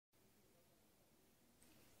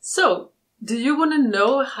So, do you want to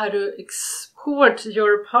know how to export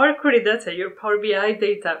your Power Query data, your Power BI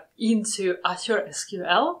data into Azure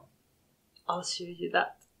SQL? I'll show you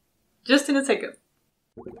that just in a second.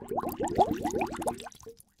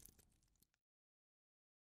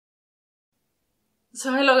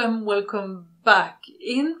 So hello and welcome back.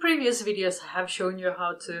 In previous videos I have shown you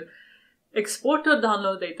how to export or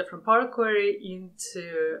download data from Power Query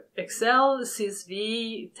into Excel,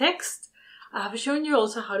 CSV, text. I have shown you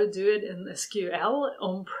also how to do it in SQL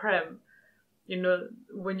on-prem,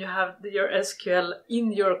 when you have your SQL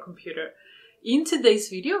in your computer. In today's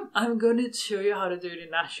video, I'm going to show you how to do it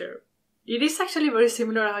in Azure. It is actually very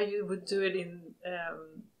similar how you would do it in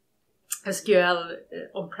SQL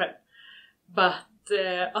on-prem, but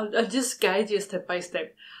I'll just guide you step by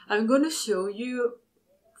step. I'm going to show you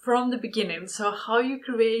from the beginning, so how you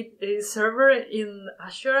create a server in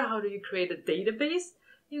Azure, how do you create a database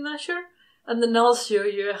in Azure, and then I'll show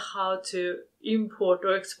you how to import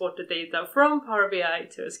or export the data from Power BI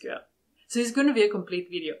to SQL. So it's going to be a complete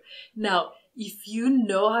video. Now, if you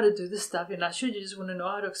know how to do this stuff in Azure, you just want to know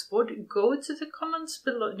how to export, go to the comments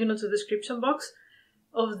below, to the description box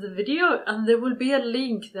of the video, and there will be a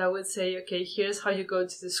link that would say, okay, here's how you go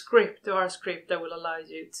to the script, or our script that will allow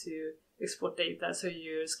you to export data, so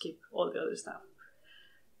you skip all the other stuff.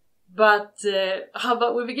 But how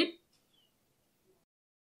about we begin?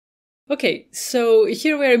 Okay, so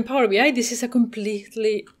here we are in Power BI. This is a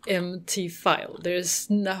completely empty file.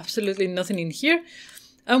 There's absolutely nothing in here.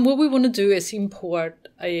 And what we want to do is import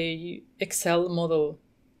a Excel model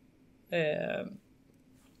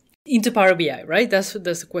into Power BI, right? That's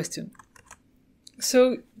the question.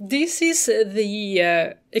 So this is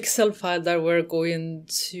the Excel file that we're going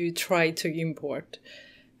to try to import.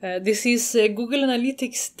 This is Google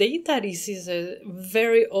Analytics data. This is a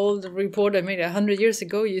very old report I made 100 years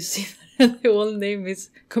ago. You see that the old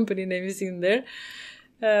company name is in there.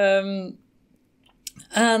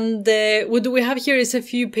 And what we have here is a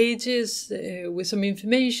few pages with some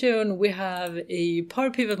information. We have a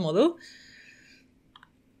PowerPivot model.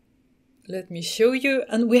 Let me show you.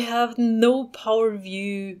 And we have no Power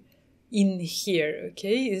View in here,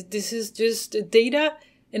 okay? This is just data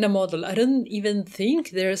in a model. I don't even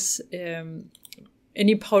think there's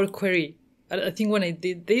any Power Query. I think when I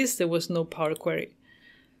did this, there was no Power Query.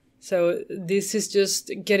 So this is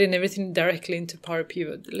just getting everything directly into Power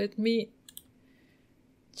Pivot. Let me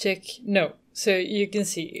check. No. So you can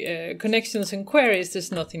see connections and queries,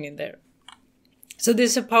 there's nothing in there. So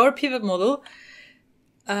there's a Power Pivot model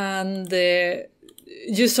and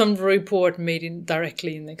just some report made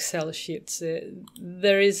directly in Excel sheets.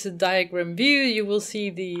 There is a diagram view. You will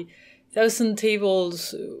see the 1,000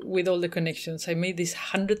 tables with all the connections. I made this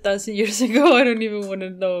 100,000 years ago. I don't even want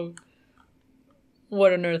to know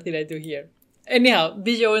what on earth did I do here. Anyhow,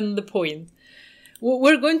 beyond the point. What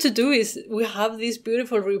we're going to do is we have this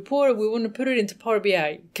beautiful report. We want to put it into Power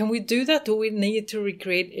BI. Can we do that? Do we need to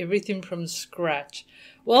recreate everything from scratch?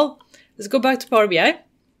 Well, let's go back to Power BI.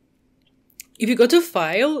 If you go to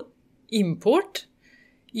File, Import,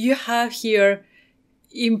 you have here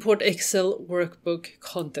Import Excel Workbook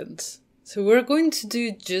Contents. So we're going to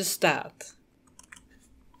do just that.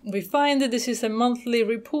 We find that this is a monthly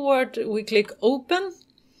report. We click Open,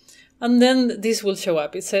 and then this will show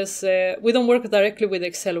up. It says, we don't work directly with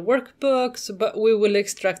Excel workbooks, but we will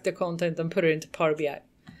extract the content and put it into Power BI.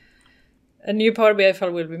 A new Power BI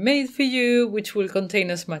file will be made for you, which will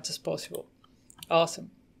contain as much as possible.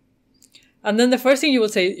 Awesome. And then the first thing you will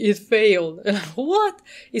say, it failed. What?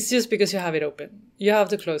 It's just because you have it open. You have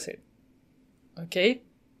to close it. Okay.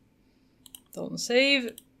 Don't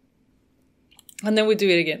save. And then we do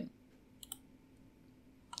it again.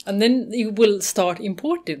 And then it will start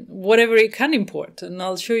importing whatever it can import. And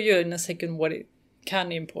I'll show you in a second what it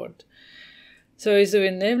can import. So it's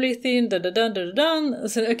doing everything.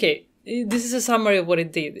 So, okay. This is a summary of what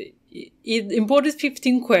it did. It imported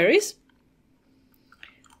 15 queries.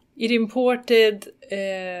 It imported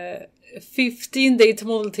 15 data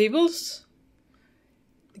model tables,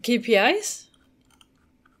 KPIs,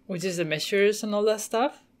 which is the measures and all that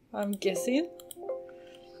stuff, I'm guessing.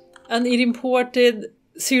 And it imported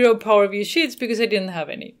 0 Power View sheets because I didn't have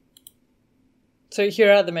any. So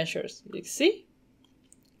here are the measures. You see?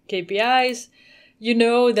 KPIs. You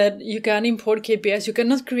know that you can import KPIs. You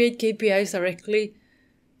cannot create KPIs directly.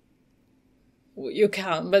 You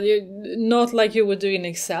can, but not like you would do in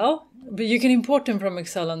Excel. But you can import them from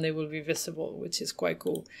Excel and they will be visible, which is quite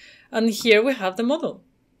cool. And here we have the model,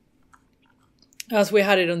 as we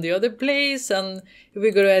had it on the other place. And if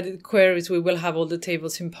we go to edit queries, we will have all the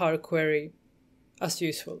tables in Power Query as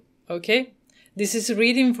usual. Okay, This is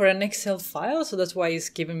reading for an Excel file, so that's why it's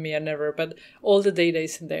giving me an error, but all the data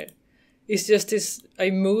is in there. It's just this, I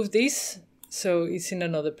moved this, so it's in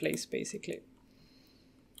another place, basically.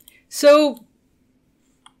 So,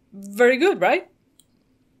 very good, right?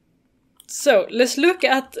 So, let's look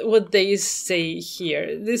at what they say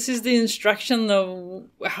here. This is the instruction of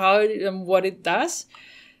how and what it does.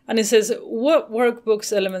 And it says, what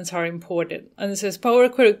workbooks elements are important? And it says Power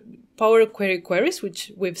Query queries,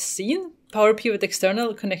 which we've seen. PowerPivot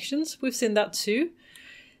external connections, we've seen that too.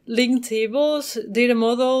 Linked tables, data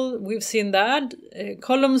model, we've seen that.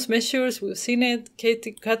 Columns, measures, we've seen it.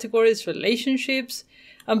 Categories, relationships,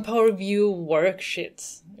 and Power View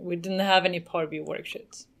worksheets. We didn't have any Power View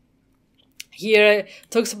worksheets. Here it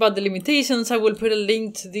talks about the limitations. I will put a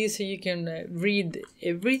link to this so you can read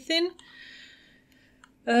everything.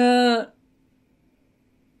 But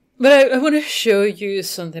I want to show you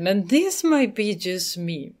something, and this might be just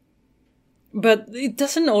me, but it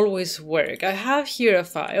doesn't always work. I have here a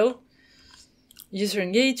file, user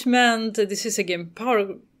engagement. This is again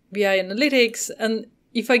Power BI Analytics, and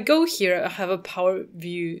if I go here, I have a Power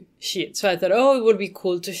View sheet. So I thought, oh, it would be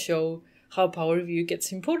cool to show how Power View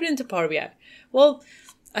gets imported into Power BI. Well,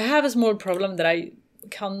 I have a small problem that I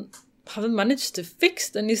haven't managed to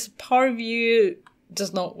fix, and this Power View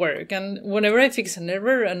does not work. And whenever I fix an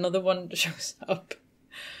error, another one shows up.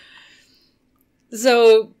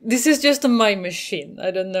 So this is just on my machine.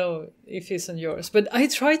 I don't know if it's on yours, but I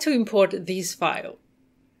try to import this file.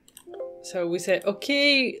 So we say,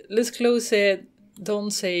 okay, let's close it,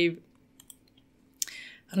 don't save.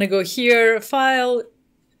 And I go here, file,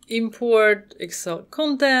 import, Excel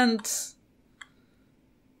content,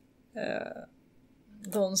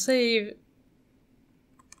 don't save.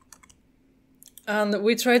 And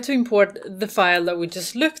we try to import the file that we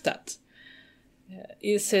just looked at.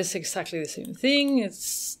 It says exactly the same thing. It's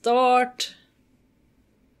start.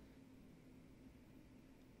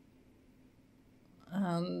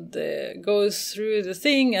 And goes through the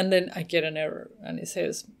thing, and then I get an error. And it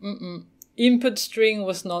says, input string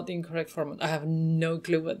was not in correct format. I have no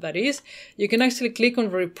clue what that is. You can actually click on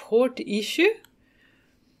report issue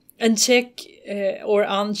and check or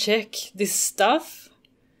uncheck this stuff.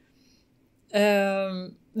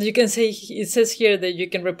 You can say, it says here that you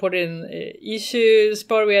can report it in issues,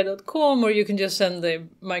 powerbi.com, or you can just send the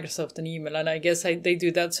Microsoft an email. And I guess they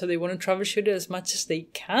do that so they want to troubleshoot it as much as they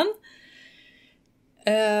can.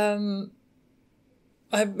 I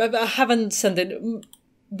haven't sent it.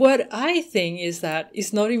 What I think is that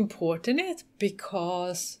it's not important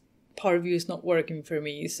because Power View is not working for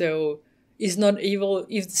me. So it's not able,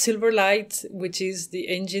 if Silverlight, which is the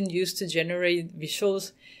engine used to generate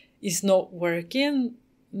visuals, is not working,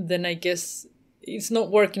 then I guess it's not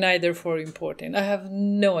working either for importing. I have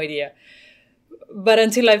no idea. But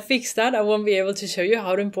until I fix that, I won't be able to show you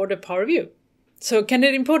how to import a Power View. So can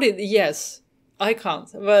it import it? Yes, I can't.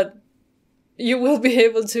 But you will be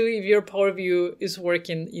able to if your Power View is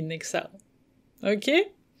working in Excel.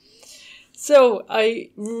 Okay? So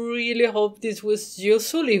I really hope this was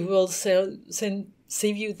useful. It will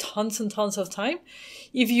save you tons and tons of time.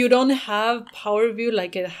 If you don't have Power View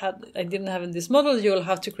like I didn't have in this model, you'll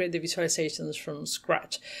have to create the visualizations from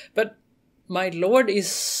scratch. But my lord, is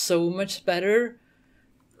so much better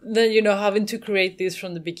than, having to create this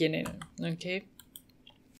from the beginning. Okay?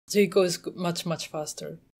 So it goes much, much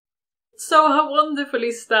faster. So how wonderful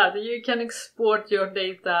is that? You can export your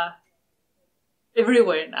data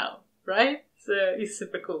everywhere now, right? So it's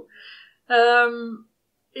super cool.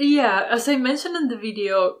 Yeah, as I mentioned in the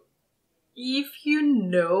video, if you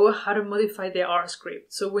know how to modify the R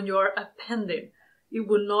script, so when you are appending, it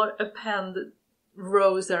will not append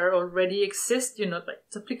rows that already exist, like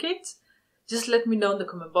duplicates. Just let me know in the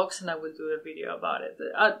comment box and I will do a video about it.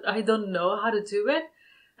 I don't know how to do it.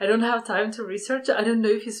 I don't have time to research. I don't know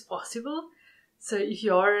if it's possible. So if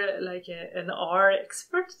you are like an R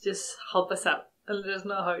expert, just help us out and let us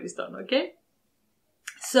know how it is done, okay?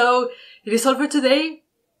 So it is all for today.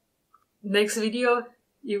 Next video,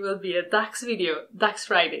 it will be a DAX video, DAX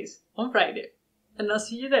Fridays, on Friday. And I'll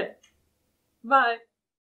see you then. Bye!